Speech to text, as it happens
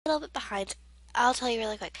little bit behind. I'll tell you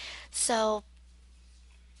really quick. So,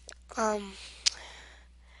 um,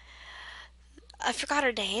 I forgot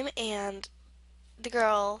her name, and the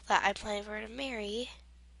girl that I'm planning for her to marry,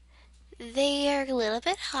 they are a little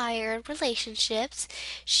bit higher in relationships.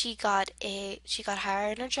 She got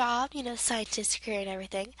higher in her job, scientist career and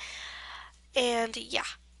everything. And yeah,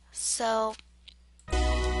 so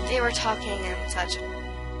they were talking and such.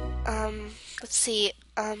 Let's see.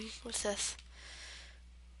 What's this?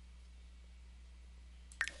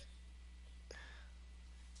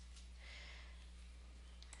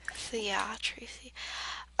 So yeah, Tracy.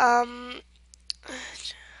 Um,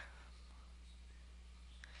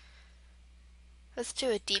 let's do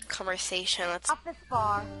a deep conversation. Office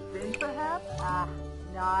bar. Been perhaps?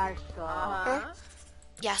 Narco. Huh?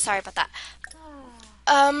 Yeah, sorry about that.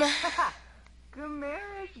 Um,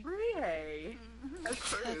 Gamerish Brie. A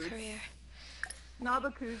cruise. career.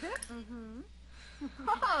 Nabakuza?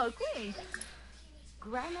 Oh, thanks.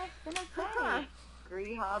 Granis Sinase.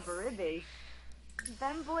 Griha Baribi.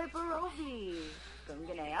 Benboy Barovi.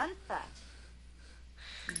 Gunganeansa.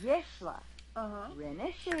 Yishla.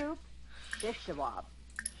 Rinishoop. Shishawab.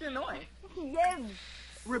 Shinoy. Yibs.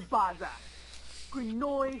 Ribaza.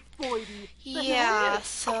 Grinoy Foidy. Yeah,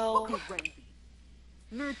 so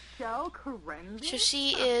Nurchel Karenzi. so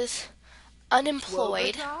she is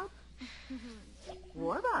unemployed.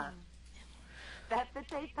 Warba.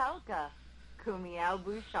 Bepete Pelka. Kumiao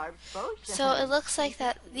Bouchard Bosch. So it looks like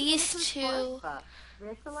that these two.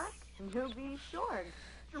 Risalek. Nubi Short.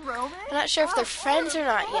 Roman. I'm not sure if they're friends or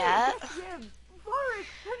not yet.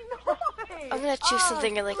 I'm gonna choose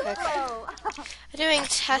something really quick. I'm doing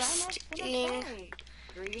testing.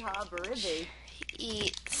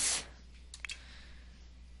 Eats.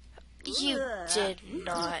 You did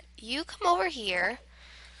not. You come over here.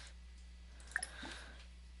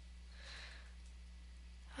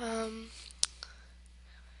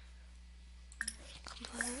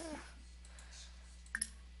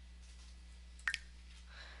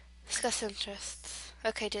 Discuss interests.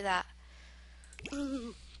 Okay, do that.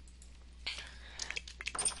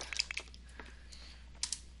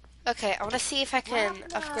 Okay, I want to see if I can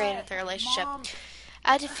upgrade their relationship.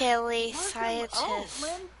 Add to family, scientist.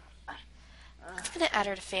 I'm gonna add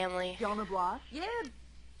her to family.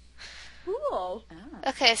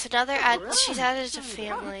 Okay, so now she's added to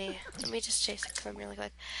family. Let me just chase them really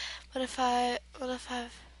quick. What if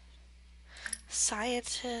I've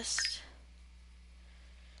scientist?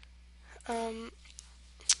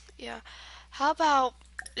 Yeah. How about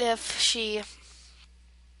if she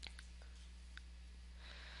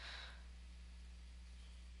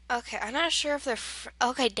Okay, I'm not sure if they're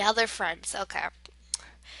okay, now they're friends. Okay.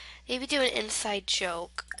 Maybe do an inside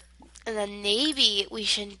joke. And then maybe we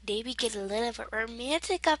should get a little bit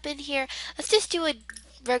romantic up in here. Let's just do a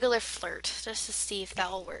regular flirt just to see if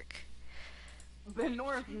that will work. The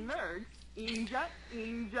North Nerd.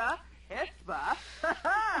 Inja, Hespa.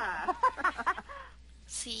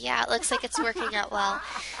 See, yeah, it looks like it's working out well.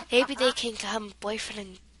 Maybe they can become boyfriend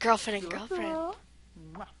and girlfriend.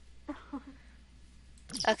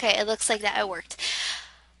 Okay, it looks like that it worked.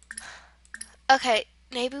 Okay,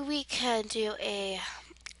 maybe we can do a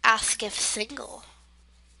ask if single.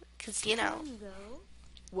 Because,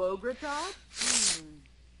 Wograta?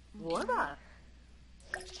 Warba.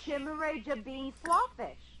 Chimere Jabeen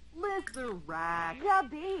Swawfish. Lisserack.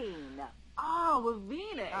 Jabeen.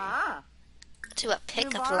 Wavine. do a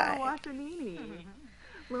pickup line. Wasanini.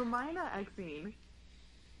 Lomina Exine.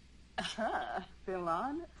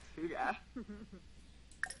 Philan Suga.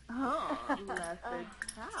 Blessed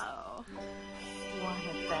cow. What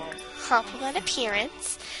a bed. Compliment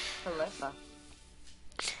appearance. Philippa.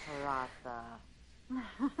 Rasa.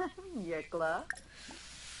 Yikla.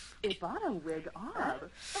 Ibana wig up.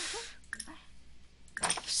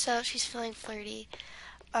 So she's feeling flirty.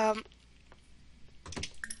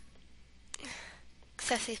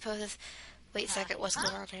 Sassy poses. Wait a second, what's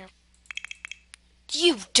going on here?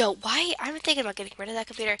 You don't. Why? I'm thinking about getting rid of that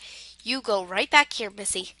computer. You go right back here,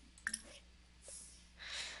 Missy.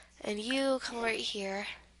 And you come right here.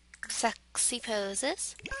 Sexy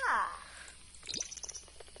poses.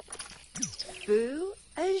 Boo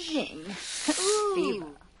a jing.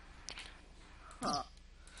 Ooh. Huh.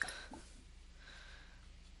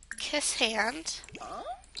 Kiss hand.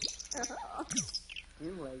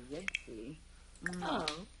 Do a yipsy.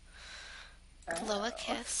 Blow a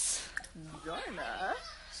kiss. Dorna.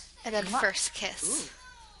 And then first kiss.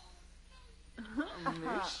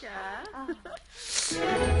 Musha.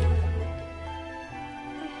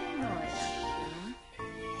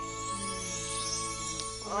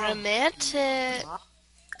 Romantic.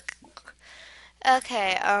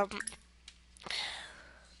 Okay,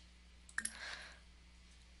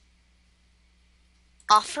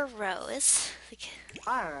 offer Rose.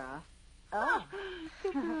 Ira. Oh.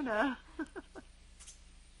 Kahuna.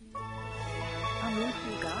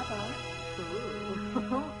 Amishi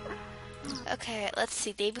Ooh. Okay, let's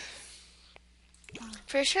see. Maybe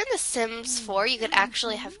for sure in The Sims 4 you could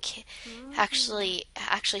actually have actually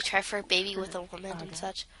try for a baby with a woman and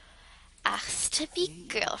such. Ask to be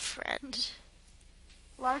girlfriend.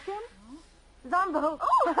 Larkin? Zombo.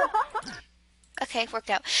 Okay, worked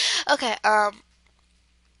out. Okay,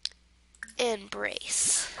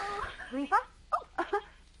 embrace. Rifa?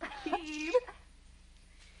 Steve.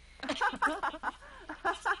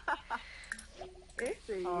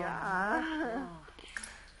 Issy, yeah.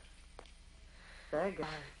 There goes.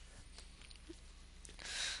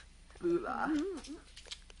 Bula.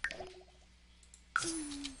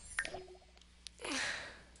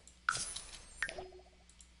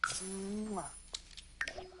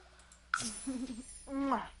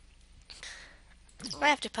 I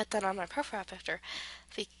have to put that on my profile picture.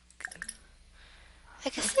 Be- I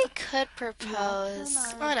guess I could propose.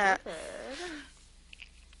 Why not?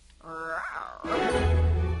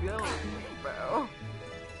 Go, bro.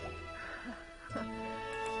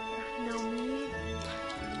 No me.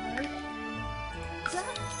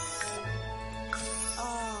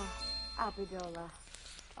 Oh, Abidola.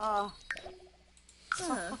 Oh.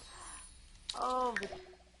 Oh,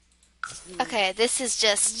 Okay, this is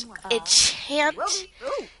just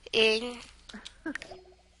enchanting.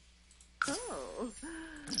 oh.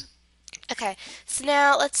 Okay, so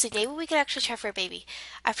now let's see. Maybe we could actually try for a baby.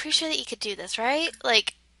 I'm pretty sure that you could do this, right?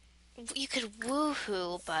 Like, you could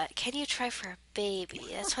woohoo, but can you try for a baby?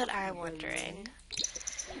 That's what I'm wondering.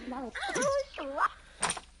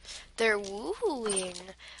 They're woohooing.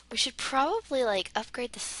 We should probably, like,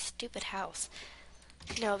 upgrade this stupid house.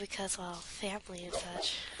 No, because, well, family and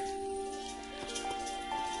such.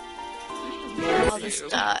 All this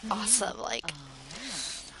awesome, like.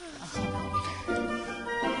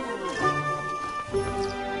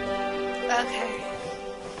 Okay.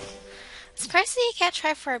 Surprised that you can't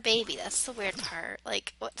try for a baby. That's the weird part.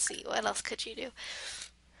 Like, let's see. What else could you do?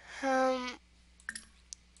 Um.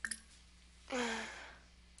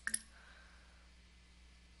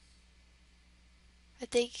 I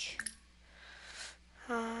think.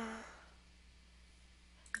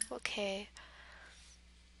 Okay.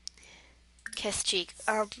 Kiss cheek.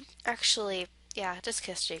 Actually, yeah, just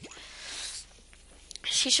kiss cheek.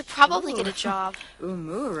 She should probably get a job.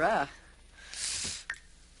 Umura.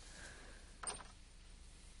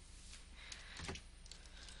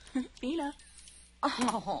 Ina.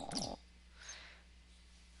 Oh.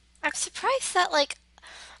 I'm surprised that like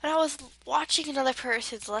when I was watching another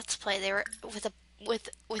person's Let's Play, they were with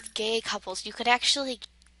gay couples. You could actually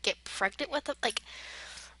get pregnant with them. Like,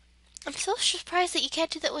 I'm so surprised that you can't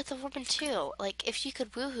do that with a woman too. Like, if you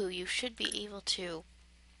could woohoo, you should be able to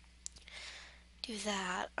do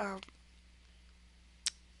that.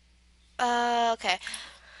 Okay.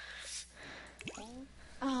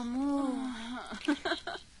 I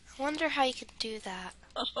wonder how you could do that.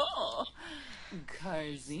 Oh.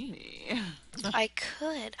 Karzini. I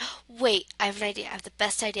could. Wait, I have an idea. I have the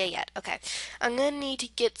best idea yet. Okay. I'm gonna need to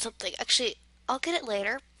get something. Actually, I'll get it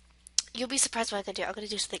later. You'll be surprised what I'm gonna do. I'm gonna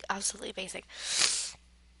do something absolutely amazing.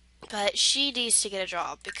 But she needs to get a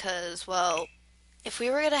job because, well, if we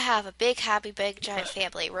were gonna have a big, happy, big, giant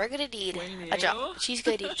family, we're gonna need a job. She's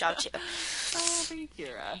gonna need a job too. Oh, thank you,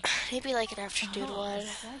 Ra. Maybe like an afternoon one.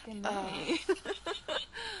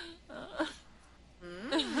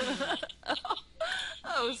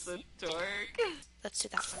 Oh, so dork. Let's do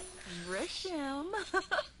that one. Risham.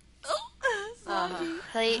 Oh,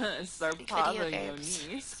 Play Sarpada video games.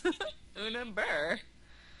 Yonis. Una Burr.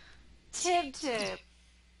 Tip tip.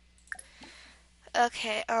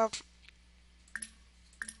 Okay,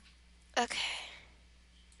 okay.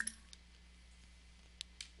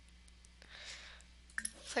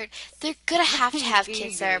 Third, they're gonna have to have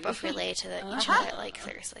kids that are both related to each other, like,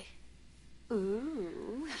 seriously.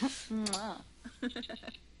 Ooh.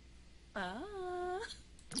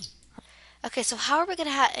 Okay, so how are we gonna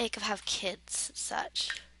have kids and such?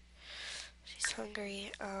 She's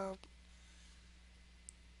hungry.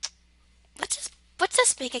 Let's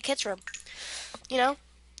just make a kids room. You know,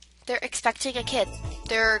 they're expecting a kid.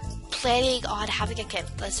 They're planning on having a kid.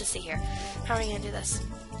 Let's just see here. How are we gonna do this?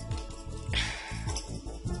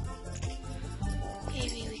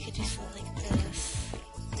 Maybe we could do something like this.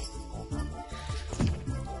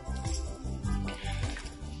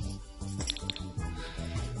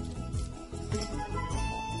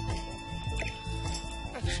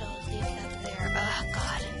 Actually, I'll leave that there.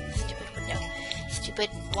 stupid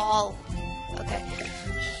wall. Okay.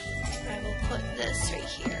 I will put this right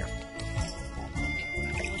here.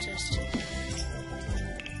 And we'll just...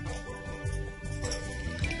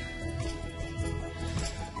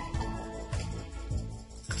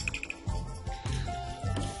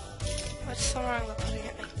 What's so wrong with putting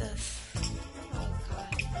it like this? Oh,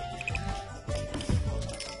 God.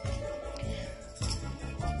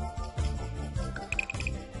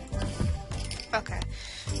 Okay.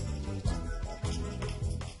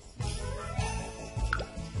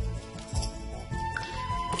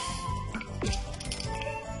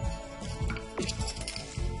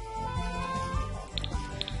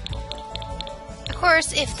 Of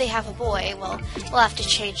course, if they have a boy, well, we'll have to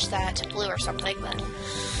change that to blue or something, but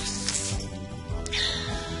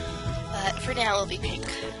for now it'll be pink.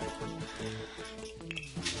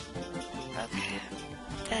 Okay.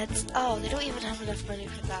 That's, oh, they don't even have enough money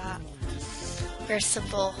for that. Very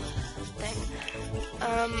simple thing.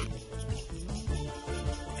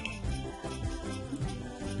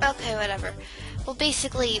 Okay, whatever. Well,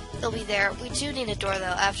 basically, they'll be there. We do need a door, though.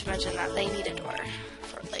 I have to mention that. They need a door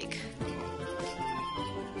for, like...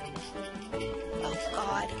 Oh,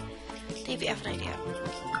 God. Maybe I have an idea.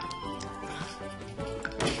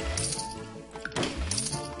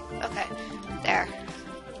 Okay. There.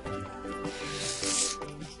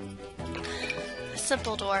 A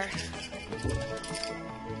simple door.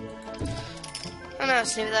 Oh, no,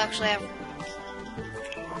 so maybe they'll actually have...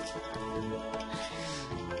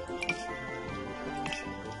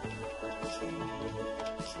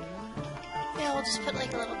 Yeah, we'll just put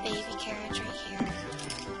like a little baby carriage right here.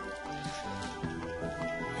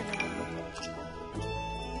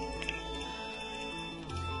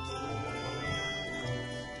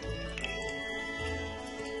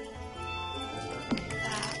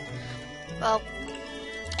 That. Well,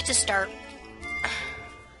 to start.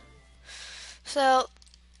 So,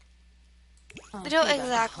 we don't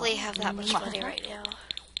exactly have that much money right now.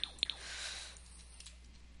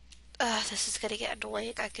 This is gonna get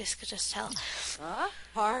annoying, I guess could just tell.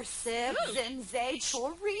 Parsib, Zinze,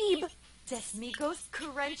 Chorib, Desmigos,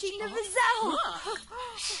 Crunching the Vizel.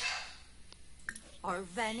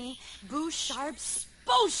 Arveni, Bouchard,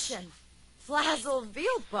 Spotion, Flazzle,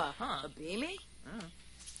 Vilpa, Abimi,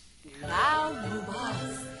 Lao,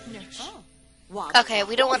 Mubas, Okay,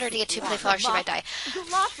 we don't want her to get too playful or she might die.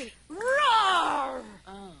 Gulafi, Roar,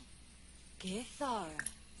 Githar,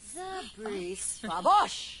 Zabris,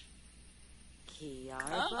 Fabosh.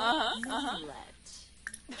 Kiarba, Let.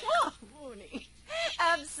 Mooney.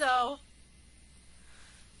 Abso.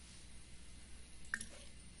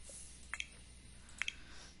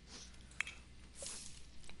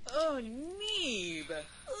 Oh, Neeb.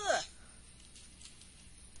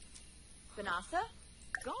 Vanessa?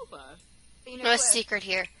 Goba. No secret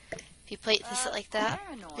here. If you place this like that,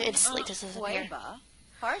 it instantly disappear.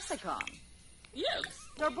 Parsicom. Yes.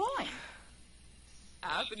 Darboyne.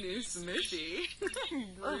 Avenue Smithy.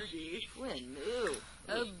 Rudy. Win Moo.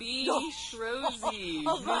 A bee Shrozy.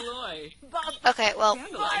 Malloy. Okay, well,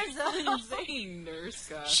 Insane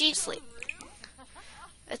Nurska. she sleep.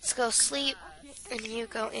 Let's go sleep, and you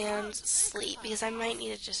go and sleep, because I might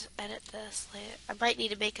need to just edit this later. I might need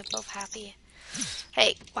to make them both happy.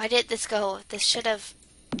 Hey, why did this go? This should have...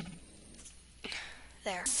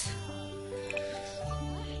 There.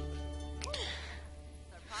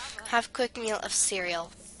 Have a quick meal of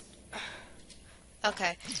cereal.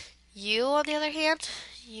 Okay. You, on the other hand,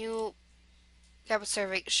 you grab a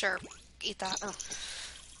serving. Sure, eat that.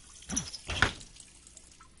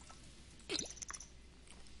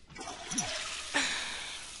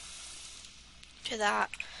 To that,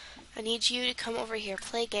 I need you to come over here,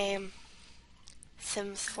 play game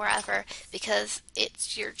Sims Forever, because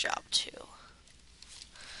it's your job too.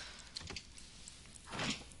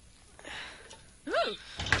 Ooh.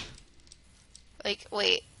 Like,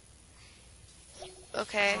 wait.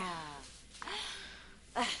 Okay.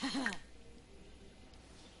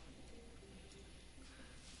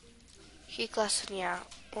 Heat lesson, yeah.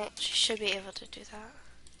 Well, she should be able to do that.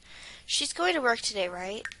 She's going to work today,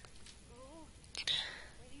 right?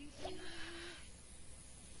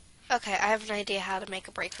 Okay, I have an idea how to make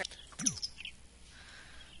a break for it.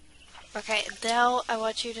 Okay, now I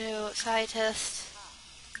want you to scientist.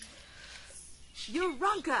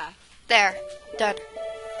 Uranka. There, done.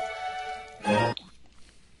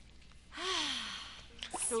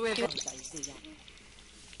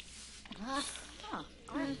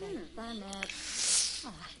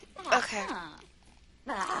 Okay.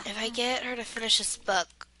 If I get her to finish this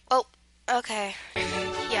book. Oh, okay.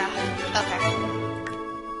 Yeah, okay.